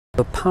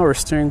The power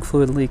steering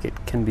fluid leak, it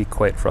can be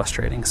quite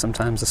frustrating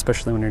sometimes,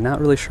 especially when you're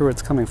not really sure where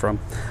it's coming from.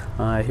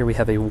 Here we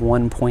have a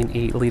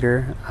 1.8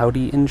 liter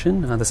Audi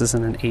engine. This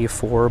isn't an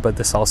A4, but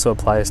this also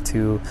applies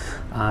to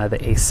the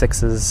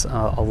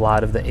A6s. A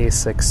lot of the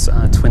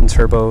A6 twin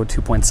turbo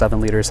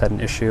 2.7 liters had an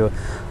issue,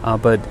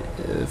 but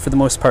for the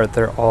most part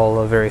they're all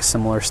a very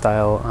similar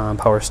style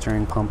power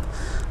steering pump.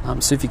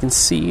 So if you can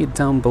see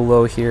down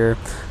below here,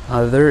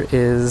 there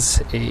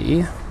is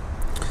a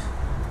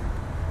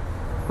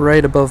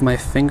right above my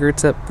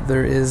fingertip,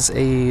 there is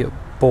a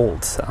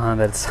bolt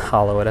that's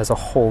hollow. It has a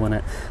hole in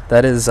it.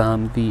 That is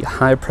the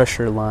high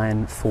pressure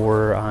line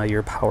for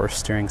your power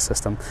steering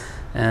system.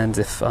 And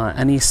if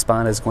any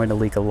spot is going to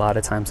leak, a lot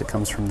of times it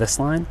comes from this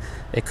line.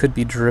 It could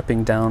be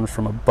dripping down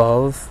from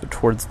above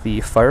towards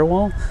the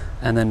firewall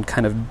and then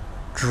kind of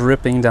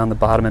dripping down the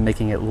bottom and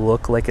making it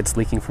look like it's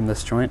leaking from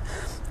this joint.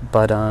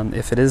 But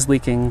if it is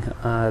leaking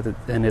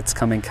and it's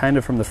coming kind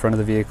of from the front of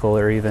the vehicle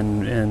or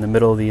even in the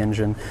middle of the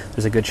engine,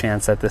 there's a good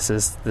chance that this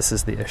is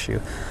the issue.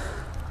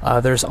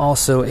 There's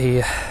also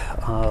a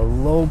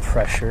low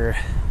pressure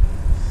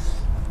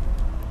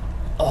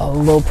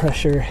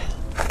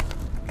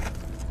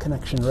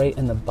connection right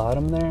in the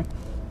bottom there.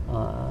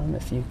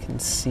 If you can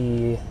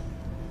see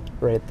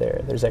right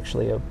there, there's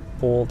actually a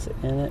bolt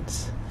in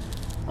it.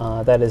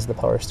 That is the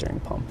power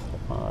steering pump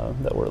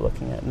that we're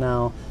looking at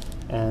now,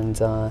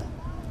 and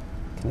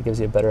kind of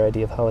gives you a better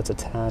idea of how it's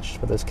attached,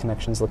 what those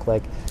connections look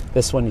like.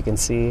 This one, you can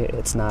see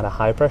it's not a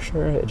high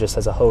pressure, it just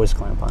has a hose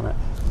clamp on it.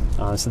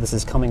 So this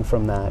is coming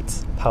from that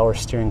power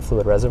steering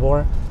fluid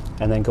reservoir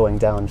and then going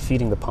down,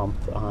 feeding the pump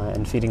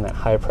and feeding that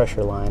high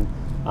pressure line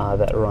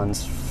that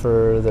runs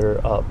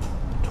further up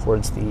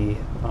towards the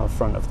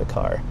front of the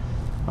car.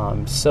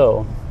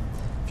 So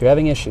if you're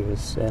having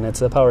issues and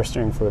it's a power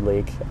steering fluid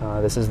leak,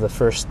 this is the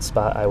first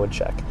spot I would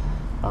check.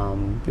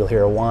 You'll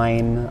hear a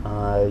whine,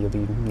 you'll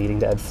be needing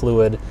to add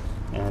fluid,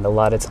 and a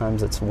lot of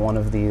times it's one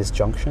of these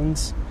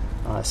junctions,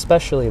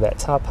 especially that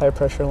top high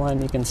pressure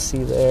line you can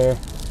see there,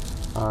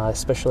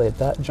 especially at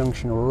that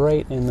junction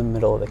right in the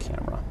middle of the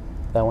camera.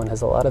 That one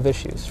has a lot of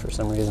issues for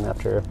some reason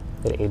after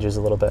it ages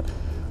a little bit.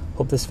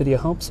 Hope this video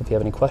helps. If you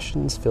have any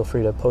questions, feel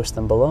free to post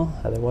them below.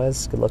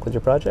 Otherwise, good luck with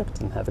your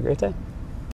project and have a great day.